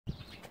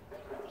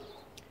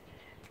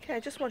Okay, I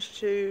just wanted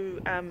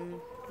to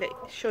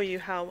show you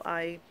how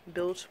I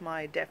built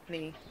my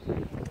Daphnia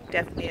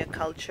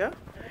culture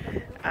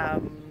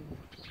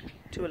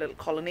to a little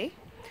colony.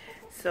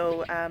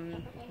 So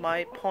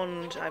my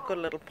pond, I've got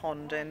a little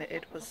pond and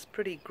it was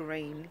pretty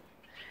green.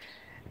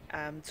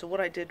 So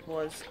what I did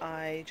was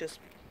I just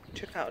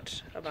took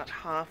out about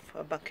half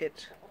a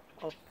bucket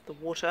of the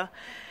water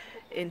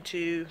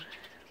into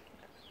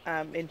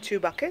in 2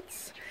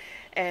 buckets,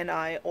 and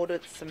I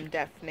ordered some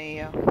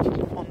Daphnia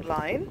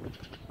online,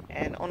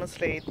 and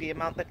honestly the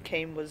amount that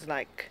came was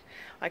like,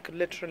 I could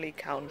literally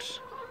count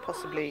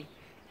possibly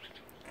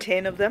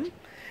 10 of them,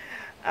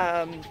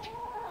 and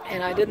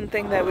I didn't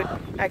think they would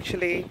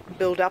actually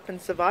build up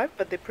and survive,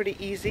 but they're pretty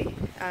easy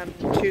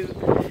to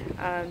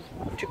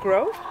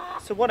grow.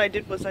 So what I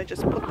did was I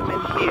just put them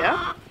in here,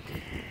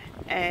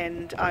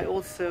 and I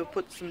also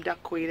put some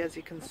duckweed, as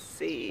you can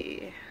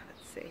see.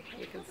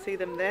 You can see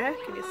them there.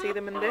 Can you see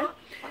them in there?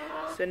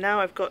 So now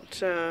I've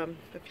got a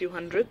few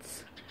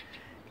hundreds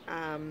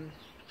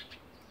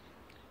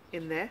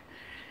in there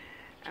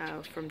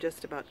from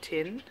just about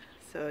 10.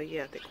 So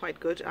yeah, they're quite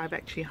good. I've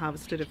actually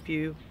harvested a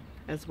few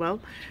as well.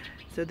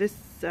 So this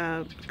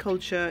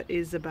culture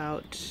is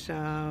about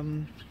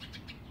 1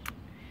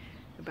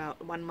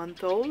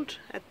 month old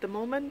at the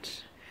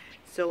moment.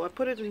 So I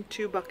put it in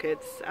 2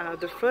 buckets.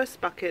 The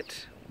first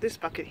bucket, this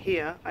bucket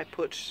here, I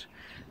put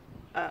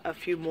a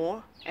few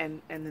more,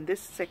 and in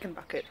this second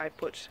bucket I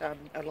put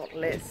a lot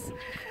less,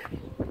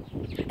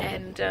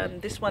 and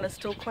this one is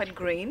still quite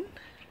green,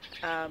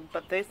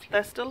 but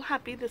they're still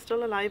happy, they're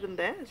still alive in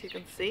there, as you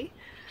can see.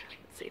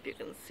 Let's see if you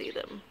can see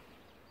them.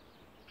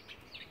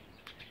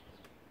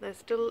 They're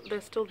still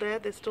there,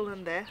 they're still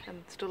in there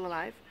and still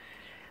alive,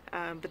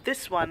 but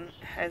this one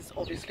has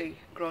obviously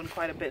grown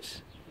quite a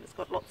bit. It's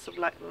got lots of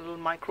like little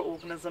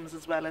microorganisms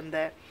as well in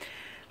there.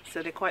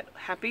 So they're quite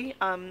happy.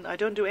 I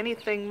don't do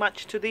anything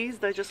much to these.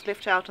 They're just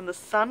left out in the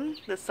sun.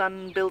 The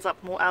sun builds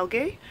up more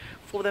algae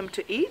for them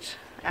to eat.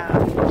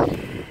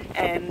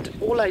 And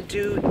all I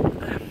do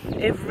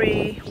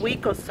every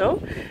week or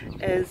so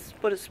is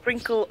put a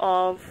sprinkle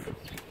of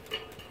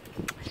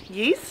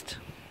yeast,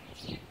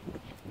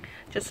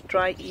 just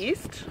dry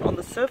yeast on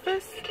the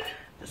surface.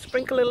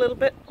 Sprinkle a little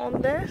bit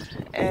on there,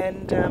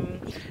 and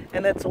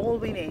that's all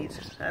we need,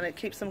 and it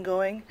keeps them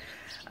going.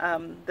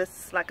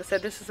 This, like I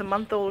said, this is a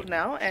month old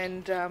now,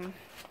 and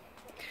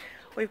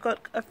we've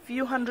got a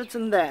few hundreds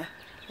in there.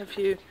 If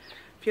you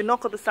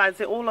knock on the sides,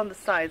 they're all on the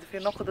sides. If you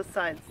knock on the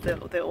sides,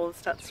 they all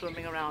start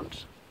swimming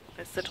around.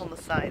 They sit on the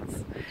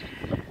sides.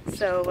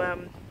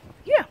 So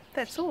yeah,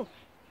 that's all.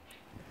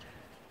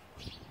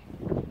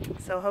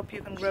 So I hope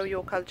you can grow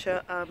your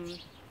culture.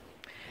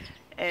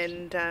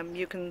 And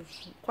you can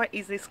quite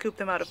easily scoop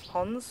them out of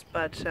ponds,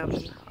 but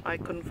I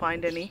couldn't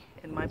find any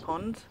in my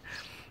ponds,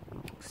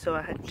 so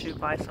I had to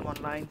buy some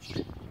online.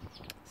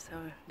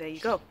 So there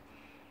you go.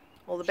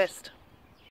 All the best.